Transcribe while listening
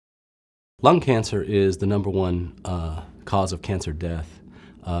Lung cancer is the #1 cause of cancer death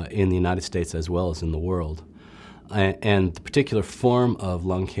in the United States as well as in the world. And the particular form of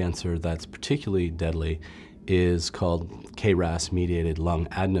lung cancer that's particularly deadly is called KRAS-mediated lung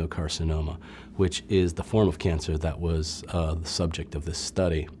adenocarcinoma, which is the form of cancer that was the subject of this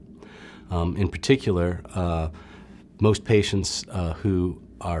study. In particular, most patients who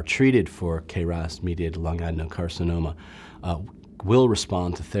are treated for KRAS-mediated lung adenocarcinoma will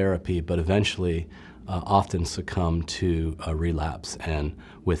respond to therapy, but eventually often succumb to a relapse and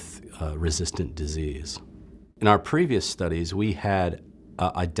with resistant disease. In our previous studies, we had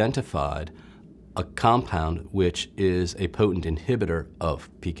identified a compound which is a potent inhibitor of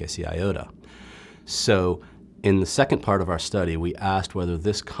PKC iota. So in the second part of our study, we asked whether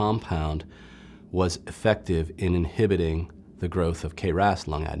this compound was effective in inhibiting the growth of KRAS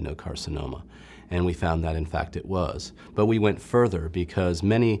lung adenocarcinoma. And we found that in fact it was. But we went further because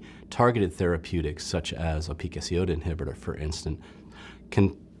many targeted therapeutics, such as a PKC iota inhibitor, for instance,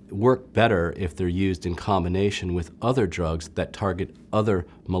 can work better if they're used in combination with other drugs that target other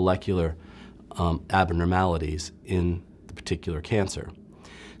molecular abnormalities in the particular cancer.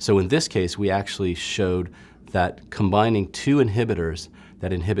 So in this case, we actually showed that combining two inhibitors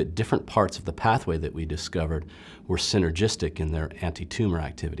that inhibit different parts of the pathway that we discovered were synergistic in their anti-tumor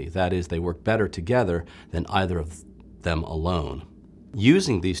activity. That is, they work better together than either of them alone.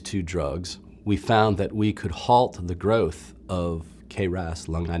 Using these two drugs, we found that we could halt the growth of KRAS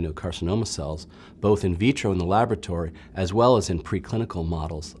lung adenocarcinoma cells, both in vitro in the laboratory as well as in preclinical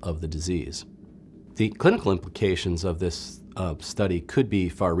models of the disease. The clinical implications of this study could be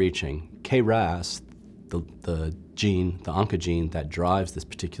far-reaching. KRAS, the gene, the oncogene that drives this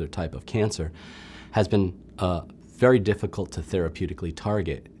particular type of cancer, has been very difficult to therapeutically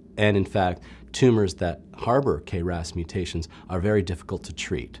target. And in fact, tumors that harbor KRAS mutations are very difficult to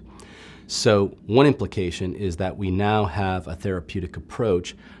treat. So one implication is that we now have a therapeutic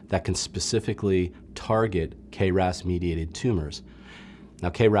approach that can specifically target KRAS-mediated tumors. Now,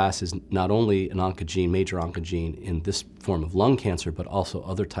 KRAS is not only an oncogene, major oncogene in this form of lung cancer, but also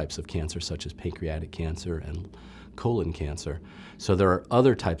other types of cancer such as pancreatic cancer and colon cancer. So there are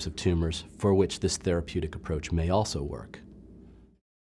other types of tumors for which this therapeutic approach may also work.